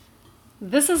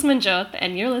This is Manjot,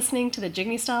 and you're listening to the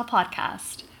Jigny Style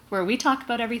Podcast, where we talk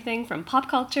about everything from pop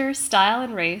culture, style,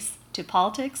 and race to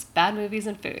politics, bad movies,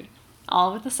 and food,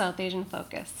 all with a South Asian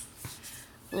focus.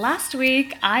 Last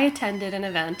week, I attended an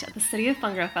event at the City of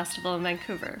Bhangra Festival in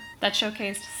Vancouver that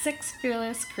showcased 6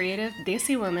 fearless, creative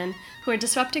Desi women who are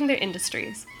disrupting their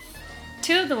industries.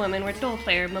 2 of the women were dole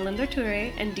player Malinder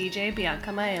Ture and DJ Bianca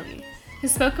Maeli, who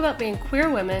spoke about being queer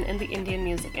women in the Indian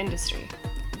music industry.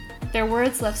 Their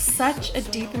words left such a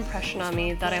deep impression on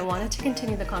me that I wanted to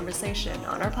continue the conversation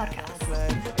on our podcast.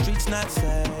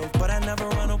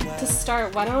 To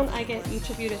start, why don't I get each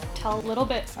of you to tell a little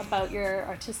bit about your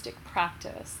artistic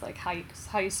practice, like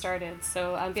how you started.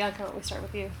 So Bianca, why don't we start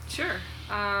with you? Sure.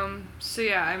 I'm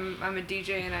a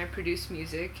DJ and I produce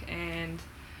music, and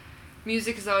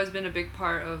music has always been a big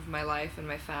part of my life and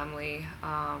my family.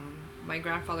 My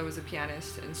grandfather was a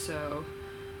pianist, and so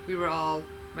we were all,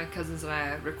 my cousins and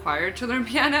I, required to learn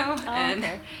piano, and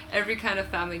every kind of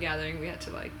family gathering we had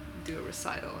to do a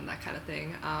recital and that kind of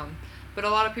thing. But a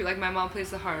lot of people, like my mom plays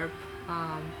the harp,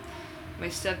 my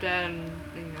stepdad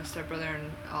and stepbrother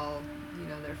and all,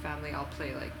 their family all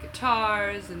play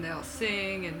guitars, and they all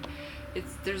sing, and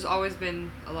there's always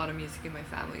been a lot of music in my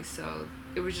family, so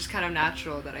it was just kind of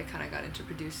natural that I kind of got into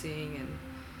producing, and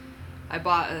I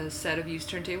bought a set of used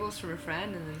turntables from a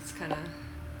friend, and then it's kind of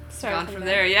gone from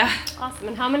there. Yeah. Awesome.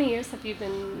 And how many years have you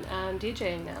been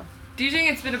DJing now? DJing,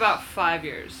 it's been about 5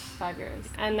 years. 5 years.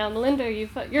 And now, Melinda,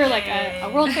 you're like a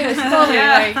world famous foley.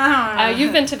 Yeah.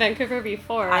 You've been to Vancouver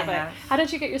before, but how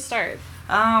did you get your start?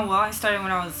 Well, I started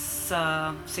when I was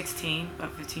 16,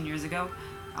 about 15 years ago.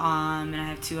 And I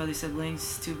have 2 other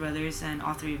siblings, 2 brothers, and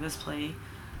all 3 of us play.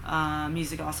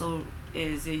 Music also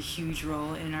is a huge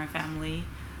role in our family.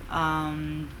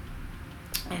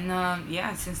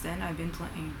 Since then I've been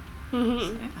playing. Mm-hmm.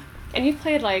 So, yeah. And you've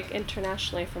played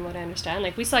internationally, from what I understand.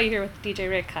 We saw you here with DJ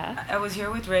Rekha. I was here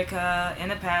with Rekha. In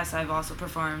the past, I've also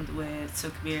performed with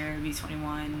Sukhbir,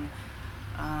 B21,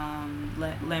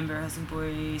 Lember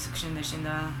Hasanpuri, Sukshinda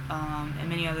Shinda, and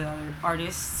many other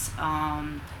artists.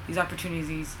 These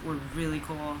opportunities were really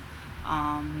cool.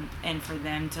 And for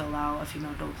them to allow a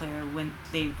female dole player when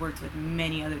they worked with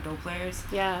many other dole players.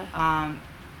 Yeah.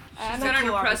 She's got an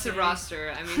impressive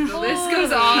roster. I mean, the list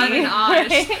goes on and on.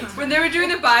 Right. When they were doing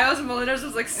the bios, Melinda's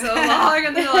was so long,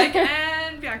 and they're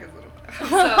and Bianca's a little bit.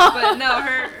 But no,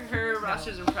 her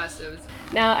roster's impressive.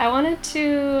 Now, I wanted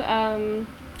to,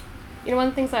 one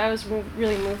of the things that I was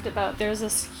really moved about, there's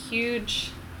this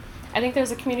huge, I think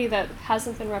there's a community that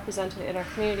hasn't been represented in our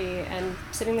community, and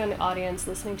sitting there in the audience,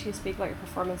 listening to you speak about your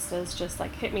performances just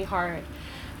hit me hard.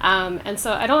 And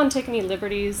so I don't want to take any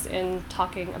liberties in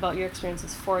talking about your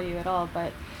experiences for you at all,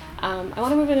 but I want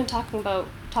to move in and talk about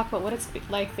what it's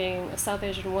like being a South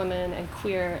Asian woman and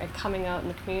queer and coming out in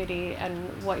the community,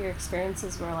 and what your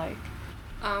experiences were like.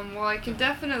 Well, I can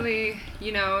definitely,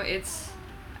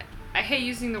 I hate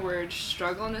using the word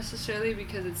struggle necessarily,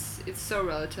 because it's so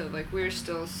relative. We're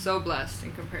still so blessed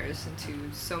in comparison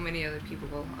to so many other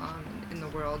people in the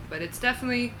world, but it's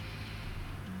definitely,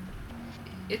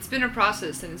 it's been a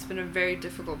process, and it's been a very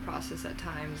difficult process at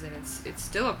times, and it's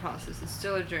still a process, it's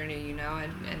still a journey,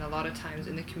 and a lot of times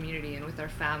in the community and with our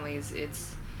families,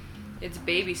 it's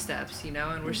baby steps,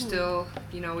 and we're still,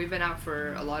 we've been out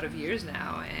for a lot of years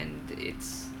now, and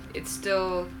it's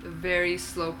still very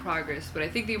slow progress, but I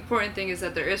think the important thing is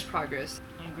that there is progress.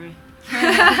 I agree.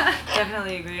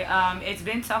 Definitely agree. It's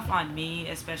been tough on me,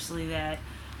 especially that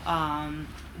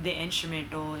the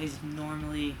instrument dole is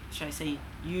normally, should I say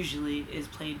usually, is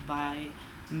played by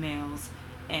males,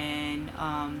 and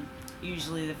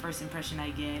usually the first impression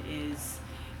I get is,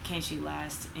 can she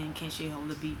last, and can she hold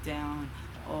the beat down,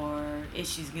 or is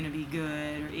she gonna be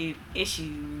good, or is she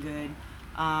even good?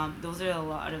 Those are a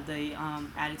lot of the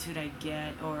attitude I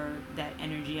get, or that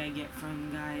energy I get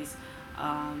from guys,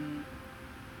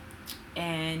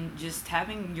 and just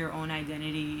having your own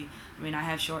identity. I mean, I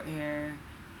have short hair,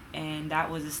 and that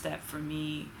was a step for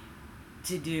me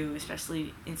to do,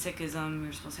 especially in Sikhism.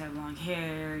 You're supposed to have long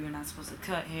hair, you're not supposed to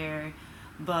cut hair,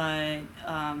 but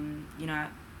I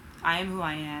am who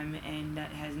I am, and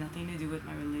that has nothing to do with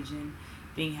my religion.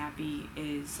 Being happy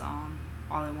is all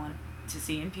I want to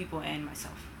see in people and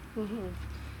myself. Mm-hmm.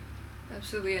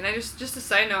 Absolutely. And I just a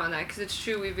side note on that, because it's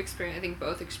true, we've experienced, I think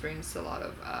both experienced a lot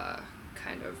of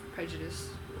kind of prejudice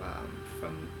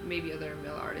from maybe other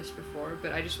male artists before,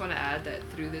 but I just want to add that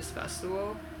through this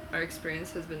festival, our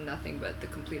experience has been nothing but the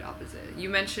complete opposite. You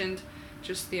mentioned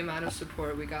just the amount of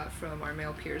support we got from our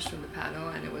male peers from the panel,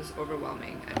 and it was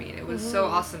overwhelming. I mean, it was so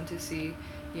awesome to see,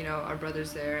 our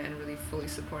brothers there and really fully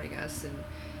supporting us,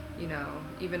 and you know,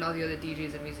 even all the other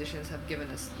DJs and musicians have given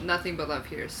us nothing but love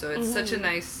here. So it's such a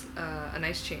nice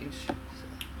change.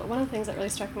 But one of the things that really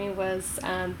struck me was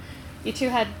you two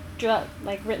had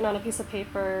written on a piece of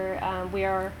paper, we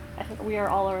are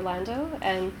all Orlando,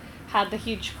 and had the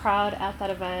huge crowd at that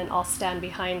event all stand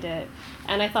behind it.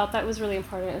 And I thought that was really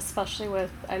important, especially with,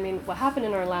 I mean, what happened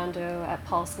in Orlando at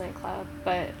Pulse nightclub.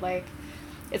 But like,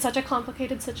 it's such a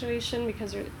complicated situation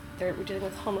because we're dealing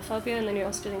with homophobia, and then you're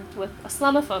also dealing with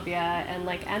Islamophobia and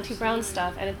like anti-brown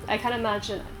stuff. And I kind of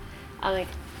imagine, like,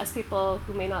 as people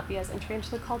who may not be as entry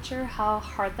into the culture, how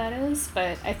hard that is.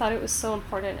 But I thought it was so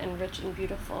important and rich and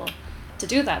beautiful to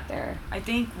do that there. I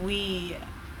think we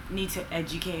need to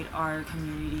educate our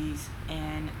communities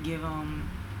and give them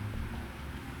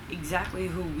exactly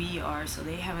who we are, so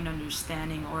they have an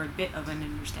understanding, or a bit of an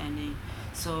understanding,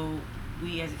 so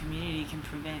we as a community can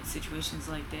prevent situations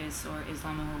like this, or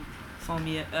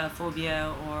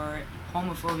phobia or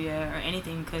homophobia or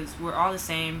anything, because we're all the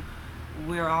same,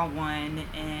 we're all one.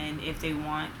 And if they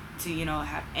want to, you know,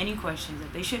 have any questions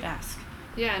that they should ask.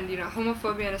 Yeah, and you know,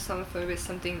 homophobia and Islamophobia is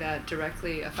something that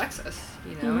directly affects us,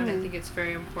 you know, and I think it's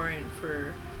very important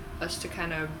for us to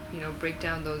kind of, you know, break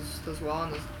down those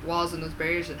walls and those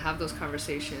barriers and have those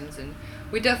conversations. And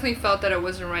we definitely felt that it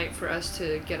wasn't right for us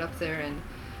to get up there and,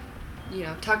 you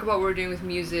know, talk about what we're doing with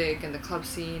music and the club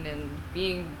scene and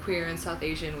being queer and South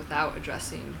Asian without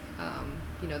addressing,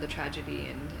 you know, the tragedy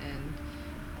and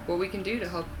what we can do to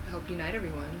help unite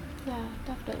everyone. Yeah,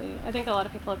 definitely. I think a lot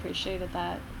of people appreciated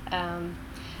that.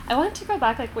 I wanted to go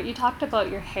back, like what you talked about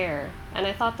your hair, and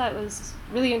I thought that was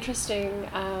really interesting.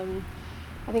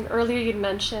 I think earlier you'd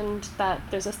mentioned that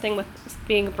there's this thing with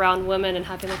being a brown woman and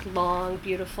having like long,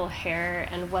 beautiful hair,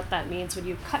 and what that means when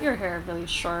you cut your hair really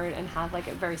short and have like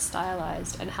it very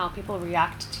stylized, and how people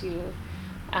react to you.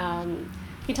 Can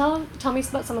you tell me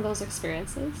about some of those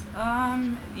experiences?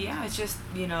 Yeah, it's just,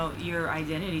 you know, your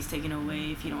identity's taken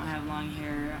away if you don't have long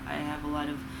hair. I have a lot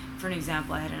of, for an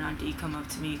example, I had an auntie come up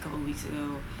to me a couple of weeks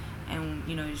ago and,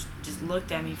 you know, just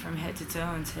looked at me from head to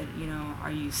toe and said, you know,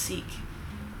 are you Sikh?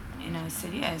 And I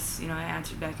said, yes. You know, I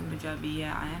answered back in Punjabi,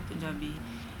 yeah, I am Punjabi.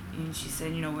 And she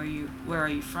said, you know, where are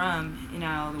you from? You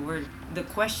know, the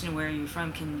question, where are you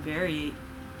from, can vary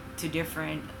to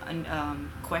different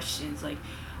questions, like,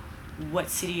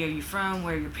 what city are you from?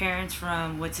 Where are your parents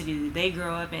from? What city did they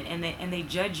grow up in? And they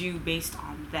judge you based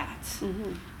on that.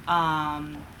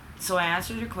 So I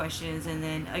answered her questions, and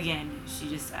then again she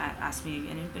just asked me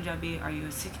again in Punjabi, "Are you a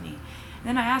Sikhni?" And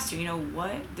then I asked her, you know,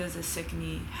 what does a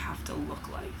Sikhni have to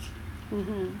look like?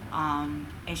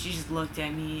 And she just looked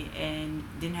at me and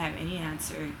didn't have any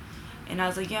answer. And I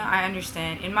was like, yeah, I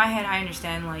understand. In my head, I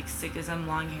understand like Sikhism,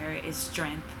 long hair is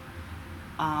strength.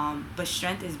 But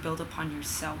strength is built upon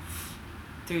yourself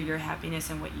through your happiness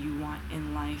and what you want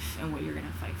in life and what you're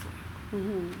going to fight for.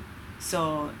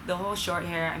 So the whole short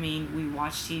hair, I mean, we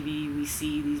watch TV, we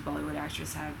see these Bollywood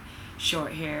actors have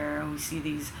short hair, we see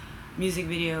these music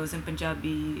videos and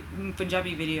Punjabi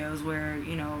videos where,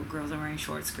 you know, girls are wearing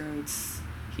short skirts,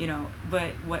 you know,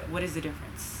 but what is the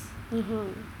difference?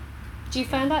 Do you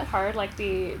find that hard? Like,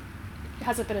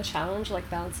 has it been a challenge, like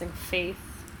balancing faith,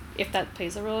 if that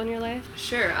plays a role in your life?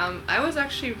 Sure. I was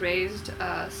actually raised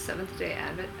Seventh-day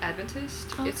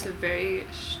Adventist. Okay. It's a very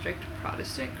strict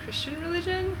Protestant Christian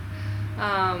religion.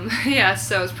 Yeah,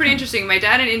 so it's pretty interesting. My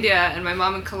dad in India and my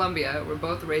mom in Colombia were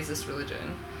both raised this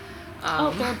religion.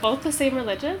 They're both the same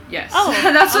religion? Yes. Oh,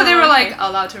 that's why they were like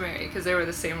allowed to marry, because they were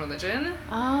the same religion.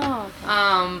 Oh. Okay.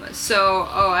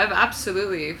 I've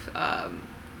absolutely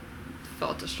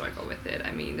felt a struggle with it.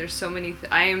 I mean, there's so many.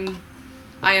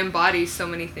 I embody so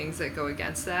many things that go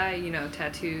against that. You know,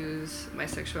 tattoos, my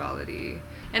sexuality,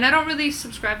 and I don't really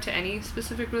subscribe to any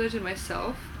specific religion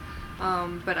myself.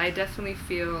 But I definitely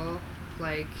feel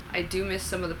like I do miss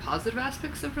some of the positive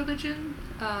aspects of religion,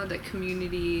 that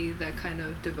community, that kind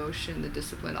of devotion, the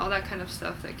discipline, all that kind of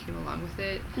stuff that came along with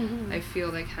it. I feel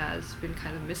like has been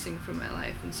kind of missing from my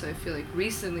life, and so I feel like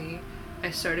recently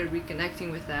I started reconnecting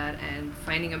with that and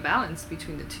finding a balance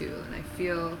between the two, and I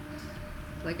feel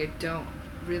like I don't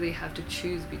really have to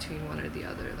choose between one or the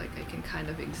other. Like, I can kind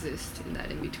of exist in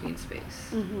that in-between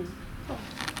space.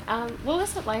 What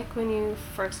was it like when you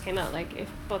first came out? Like, if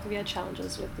both of you had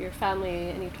challenges with your family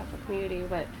and you talked about community,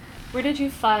 where did you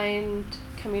find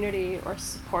community or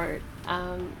support?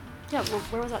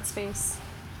 Where was that space?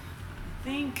 I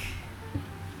think...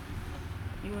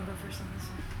 You want to go first on this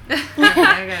one?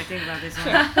 I gotta think about this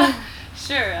one.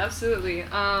 Sure, absolutely.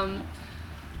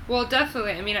 Well,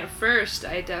 definitely. I mean, at first,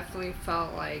 I definitely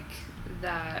felt like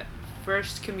that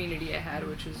first community I had,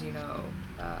 which was, you know,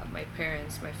 my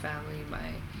parents, my family,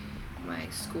 my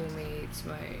schoolmates,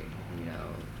 my, you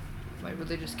know, my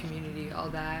religious community, all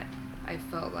that, I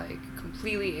felt like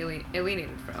completely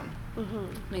alienated from.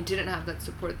 And I didn't have that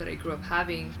support that I grew up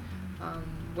having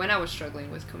when I was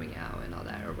struggling with coming out and all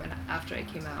that, or after I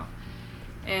came out.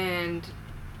 And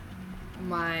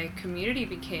my community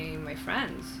became my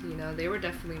friends. You know, they were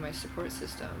definitely my support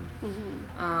system.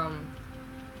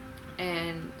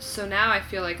 And so now I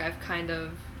feel like I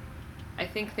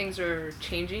think things are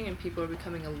changing and people are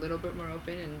becoming a little bit more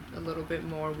open and a little bit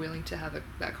more willing to have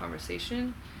that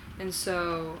conversation. And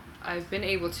so I've been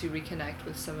able to reconnect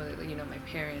with some of the, you know, my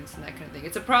parents and that kind of thing.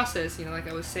 It's a process, you know, like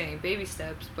I was saying, baby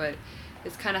steps, but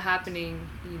it's kind of happening,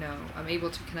 you know, I'm able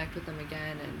to connect with them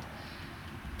again. And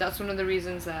that's one of the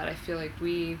reasons that I feel like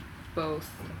we both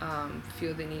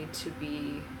feel the need to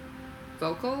be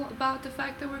vocal about the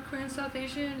fact that we're queer and South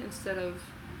Asian instead of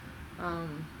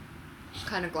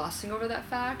kind of glossing over that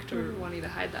fact or wanting to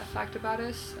hide that fact about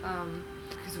us.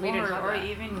 Because we didn't have that.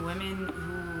 Even women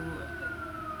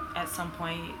who at some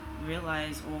point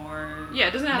realize or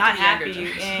it doesn't have not to be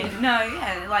happy. younger.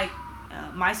 And like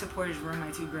my supporters were my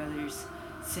two brothers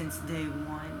since day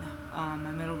one.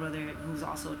 My middle brother, who's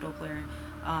also a dope player,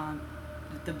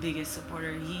 the biggest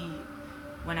supporter.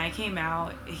 When I came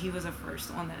out, he was the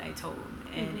first one that I told.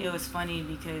 And it was funny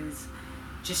because,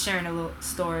 just sharing a little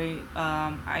story,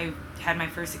 I had my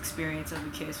first experience of a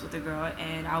kiss with a girl,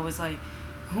 and I was like,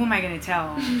 who am I going to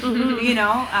tell? You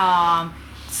know?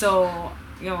 So,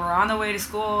 you know, we're on the way to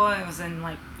school. It was in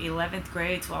like 11th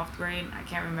grade, 12th grade, I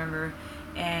can't remember.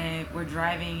 And we're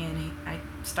driving, and I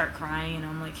start crying, and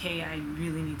I'm like, hey, I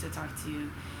really need to talk to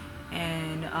you.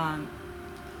 And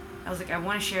I was like, I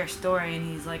want to share a story. And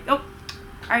he's like, oh,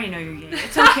 I already know you're gay.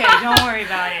 It's okay. Don't worry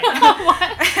about it.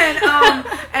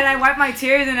 And I wiped my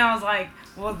tears, and I was like,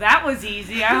 well, that was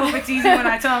easy. I hope it's easy when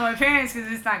I tell my parents,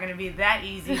 because it's not going to be that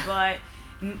easy. But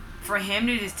for him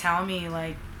to just tell me,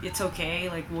 like, it's okay,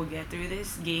 like, we'll get through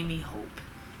this, gave me hope.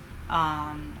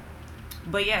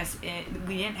 But yes,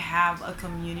 we didn't have a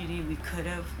community we could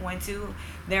have went to.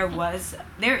 There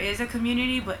is a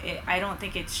community, but I don't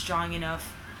think it's strong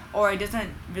enough, or it doesn't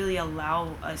really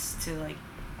allow us to, like,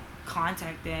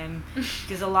 contact them,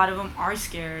 because a lot of them are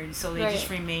scared, so they just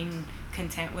remain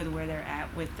content with where they're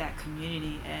at with that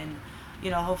community. And,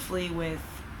 you know, hopefully with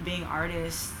being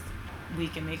artists, we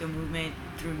can make a movement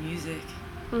through music,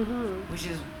 which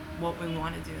is what we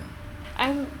want to do.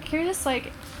 I'm curious,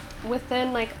 like,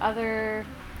 within, like, other,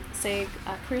 say,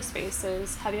 queer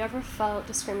spaces, have you ever felt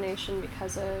discrimination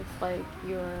because of, like,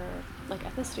 your, like,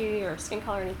 ethnicity or skin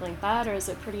color or anything like that, or has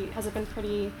it been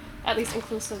pretty, at least,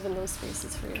 inclusive in those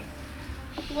spaces for you?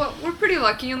 Well, we're pretty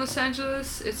lucky in Los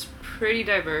Angeles. It's pretty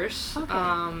diverse.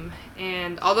 Okay.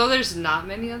 And although there's not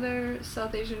many other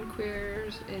South Asian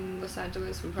queers in Los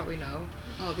Angeles, we probably know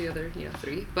all the other, you know,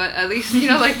 3. But at least, you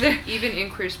know, like, even in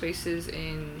queer spaces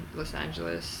in Los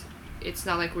Angeles, it's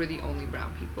not like we're the only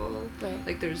brown people. Right.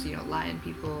 Like, there's, you know, Lion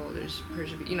people, there's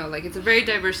Persian people, you know, like, it's a very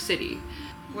diverse city.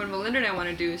 What Melinda and I want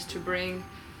to do is to bring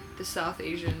the South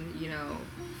Asian, you know,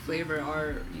 flavor,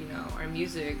 our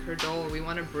music, her dole, we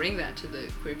want to bring that to the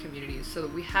queer communities. So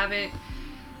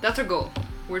that's our goal.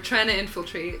 We're trying to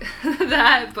infiltrate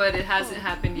that, but it hasn't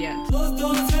happened yet.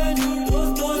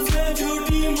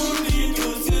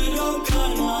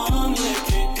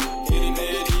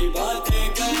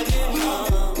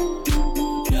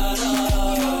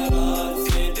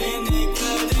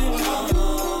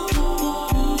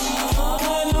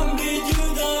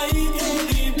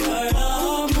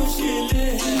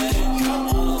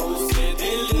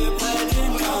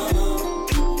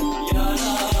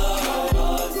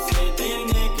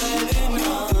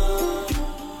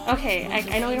 Okay,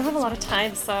 I know we don't have a lot of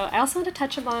time, so I also want to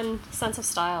touch upon sense of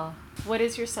style. What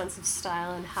is your sense of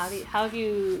style, and how have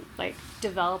you, like,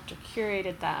 developed or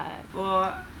curated that?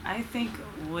 Well, I think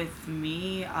with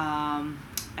me,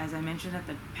 as I mentioned at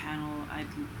the panel, I'd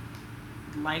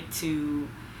like to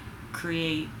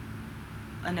create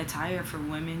an attire for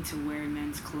women to wear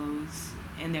men's clothes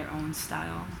in their own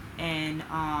style, and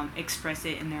express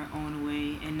it in their own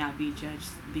way and not be judged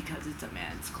because it's a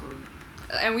man's clothing.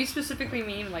 And we specifically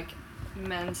mean, like,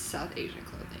 men's South Asian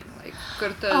clothing, like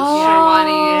kurtas,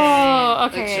 sherwani,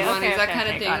 sherwanis, that kind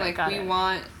of thing.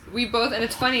 Got it. We both, and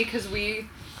it's funny because we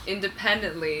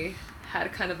independently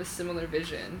had kind of a similar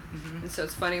vision. And so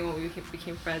it's funny when we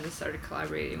became friends and started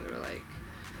collaborating, we were like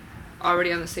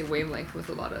already on the same wavelength with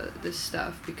a lot of this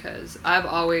stuff, because I've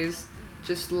always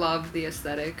just loved the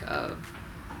aesthetic of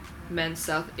men's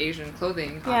South Asian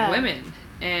clothing on women.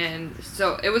 And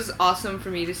so it was awesome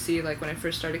for me to see, like, when I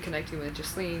first started connecting with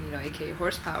Jasleen, you know, aka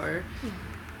Horsepower,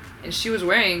 and she was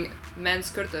wearing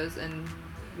men's kurtas, and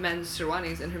men's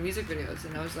sherwanis in her music videos,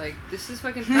 and I was like, this is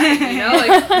fucking tight, you know?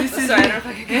 Like, sorry, I don't know if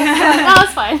I can get That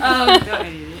was fine. Don't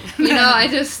edit it. you know,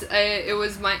 it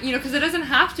was my, you know, because it doesn't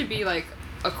have to be like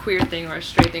a queer thing or a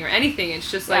straight thing or anything.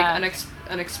 It's just like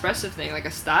an expressive thing, like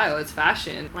a style. It's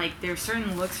fashion. Like, there are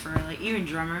certain looks for, like, even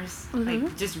drummers,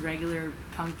 like just regular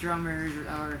punk drummers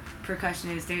or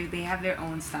percussionists. They have their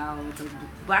own style. It's like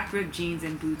black ripped jeans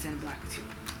and boots and black too.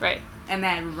 Right. And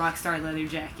that rock star leather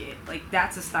jacket. Like,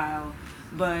 that's a style.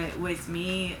 But with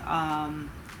me,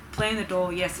 playing the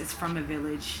dole, yes, it's from a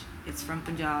village. It's from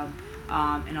Punjab.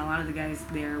 And a lot of the guys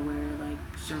there wear like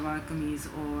shalwar kameez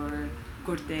or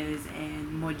kurtes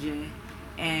and moje.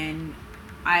 And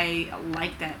I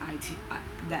like that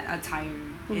attire.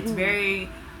 It's very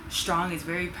strong, it's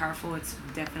very powerful, it's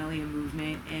definitely a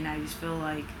movement, and I just feel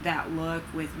like that look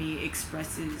with me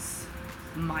expresses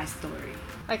my story.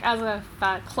 Like, as a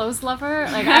fat clothes lover,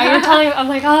 like, you're telling me, I'm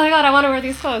like, oh my god, I want to wear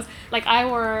these clothes. Like, I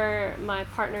wore my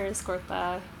partner's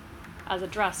kurta as a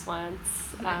dress once,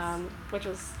 which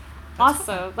was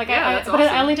awesome. Like, that's but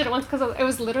awesome. I only did it once because it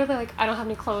was literally like, I don't have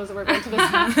any clothes, and we're going to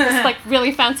this like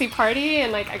really fancy party,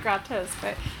 and like I grabbed his.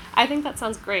 But I think that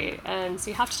sounds great, and so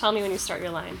you have to tell me when you start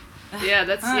your line. Yeah,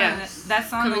 that's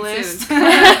That's on the coming list. soon.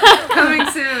 Coming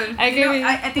soon.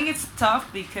 I think it's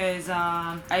tough because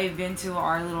I've been to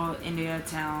our little India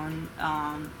town,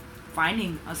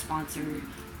 finding a sponsor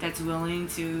that's willing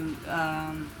to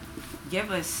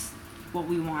give us what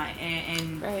we want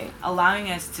and allowing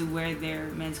us to wear their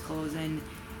men's clothes and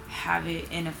have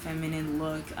it in a feminine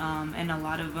look. And a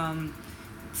lot of them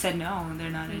said no, they're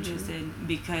not interested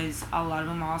because a lot of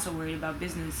them are also worried about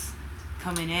business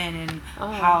coming in and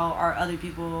how are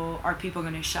people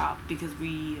going to shop because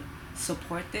we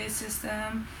support this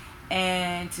system.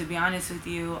 And to be honest with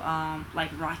you,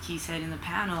 like Rocky said in the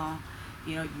panel,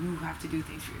 you know, you have to do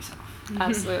things for yourself.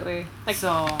 Absolutely. Like,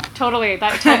 so totally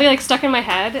like stuck in my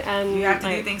head, and you have to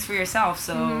like, do things for yourself.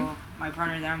 So my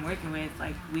partner that I'm working with,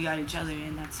 like, we got each other,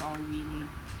 and that's all we need.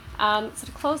 So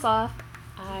to close off,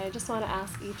 I just want to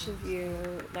ask each of you,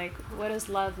 like, what does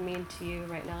love mean to you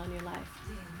right now in your life?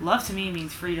 Love to me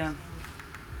means freedom,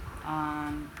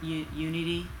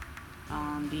 unity,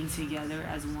 being together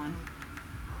as one.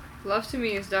 Love to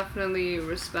me is definitely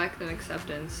respect and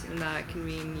acceptance, and that can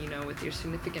mean, you know, with your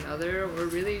significant other, or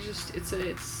really just it's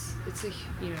a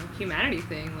you know, humanity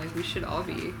thing. Like, we should all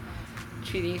be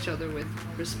treating each other with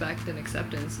respect and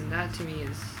acceptance, and that to me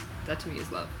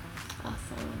is love.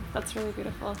 Awesome. That's really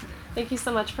beautiful. Thank you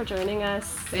so much for joining us.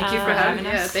 Thank you for having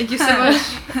us. Yeah, thank you so much.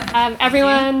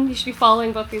 Everyone, you should be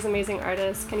following both these amazing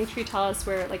artists. Can you three tell us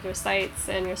where, like, your sites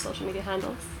and your social media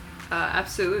handles?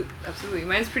 Absolutely.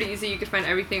 Mine's pretty easy. You can find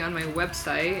everything on my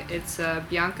website. It's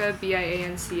Bianca, Bianca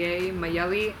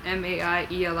Maieli,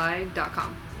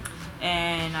 Maieli.com.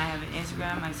 And I have an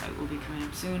Instagram. My site will be coming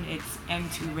up soon. It's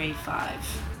M2Ray5.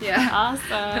 Yeah.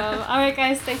 Awesome. All right,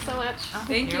 guys. Thanks so much.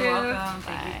 Thank you. You're welcome.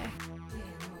 Bye.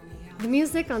 The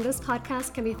music on this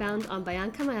podcast can be found on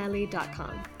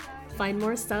biancamaeli.com. Find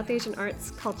more South Asian arts,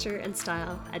 culture, and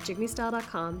style at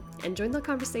jignystyle.com, and join the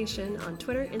conversation on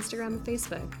Twitter, Instagram, and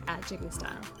Facebook at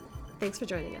jignystyle. Thanks for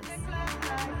joining us.